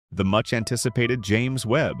The much-anticipated James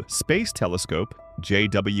Webb Space Telescope,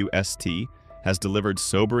 JWST, has delivered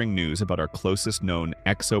sobering news about our closest known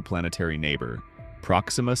exoplanetary neighbor,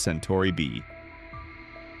 Proxima Centauri b.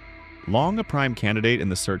 Long a prime candidate in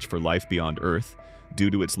the search for life beyond Earth, due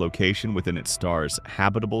to its location within its star's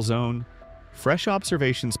habitable zone, fresh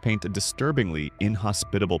observations paint a disturbingly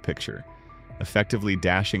inhospitable picture, effectively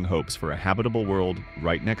dashing hopes for a habitable world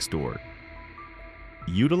right next door.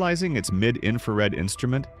 Utilizing its mid-infrared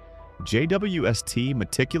instrument, JWST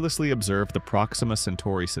meticulously observed the Proxima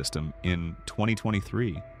Centauri system in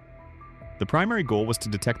 2023. The primary goal was to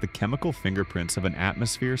detect the chemical fingerprints of an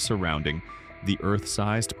atmosphere surrounding the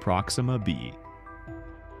Earth-sized Proxima b.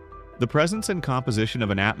 The presence and composition of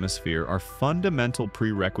an atmosphere are fundamental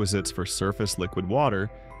prerequisites for surface liquid water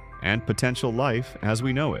and potential life as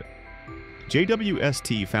we know it.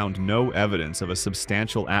 JWST found no evidence of a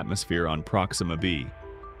substantial atmosphere on Proxima b.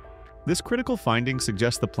 This critical finding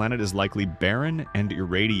suggests the planet is likely barren and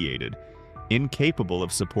irradiated, incapable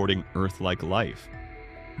of supporting Earth-like life.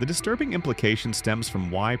 The disturbing implication stems from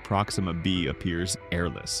why Proxima b appears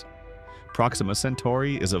airless. Proxima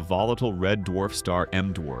Centauri is a volatile red dwarf star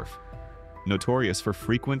M-dwarf, notorious for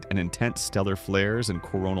frequent and intense stellar flares and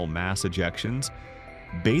coronal mass ejections,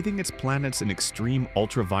 bathing its planets in extreme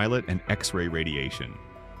ultraviolet and X-ray radiation.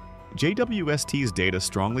 JWST's data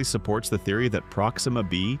strongly supports the theory that Proxima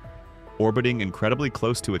b, orbiting incredibly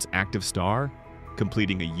close to its active star,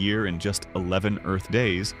 completing a year in just 11 Earth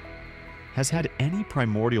days, has had any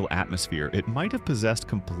primordial atmosphere it might have possessed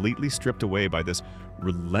completely stripped away by this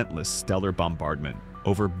relentless stellar bombardment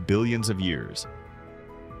over billions of years.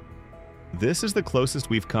 This is the closest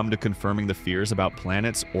we've come to confirming the fears about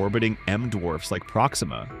planets orbiting M-dwarfs like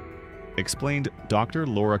Proxima, explained Dr.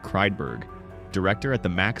 Laura Kreidberg, director at the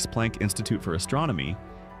Max Planck Institute for Astronomy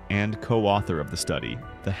and co-author of the study.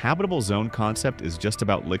 The habitable zone concept is just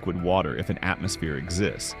about liquid water if an atmosphere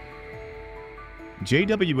exists.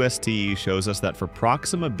 JWST shows us that for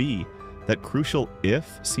Proxima b, that crucial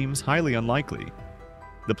if seems highly unlikely.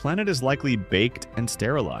 The planet is likely baked and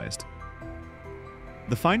sterilized.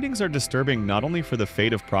 The findings are disturbing not only for the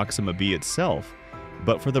fate of Proxima b itself,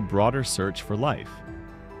 but for the broader search for life.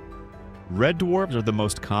 Red dwarfs are the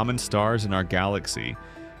most common stars in our galaxy,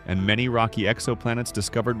 and many rocky exoplanets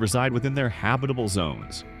discovered reside within their habitable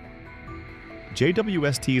zones.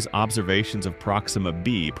 JWST's observations of Proxima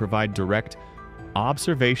b provide direct,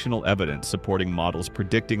 observational evidence supporting models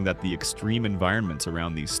predicting that the extreme environments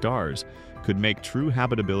around these stars could make true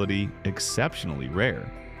habitability exceptionally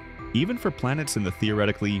rare, even for planets in the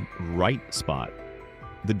theoretically right spot.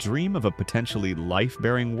 The dream of a potentially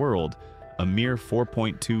life-bearing world, a mere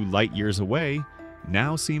 4.2 light-years away,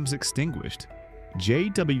 now seems extinguished.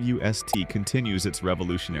 JWST continues its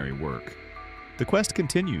revolutionary work. The quest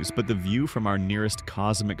continues, but the view from our nearest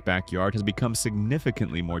cosmic backyard has become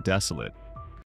significantly more desolate.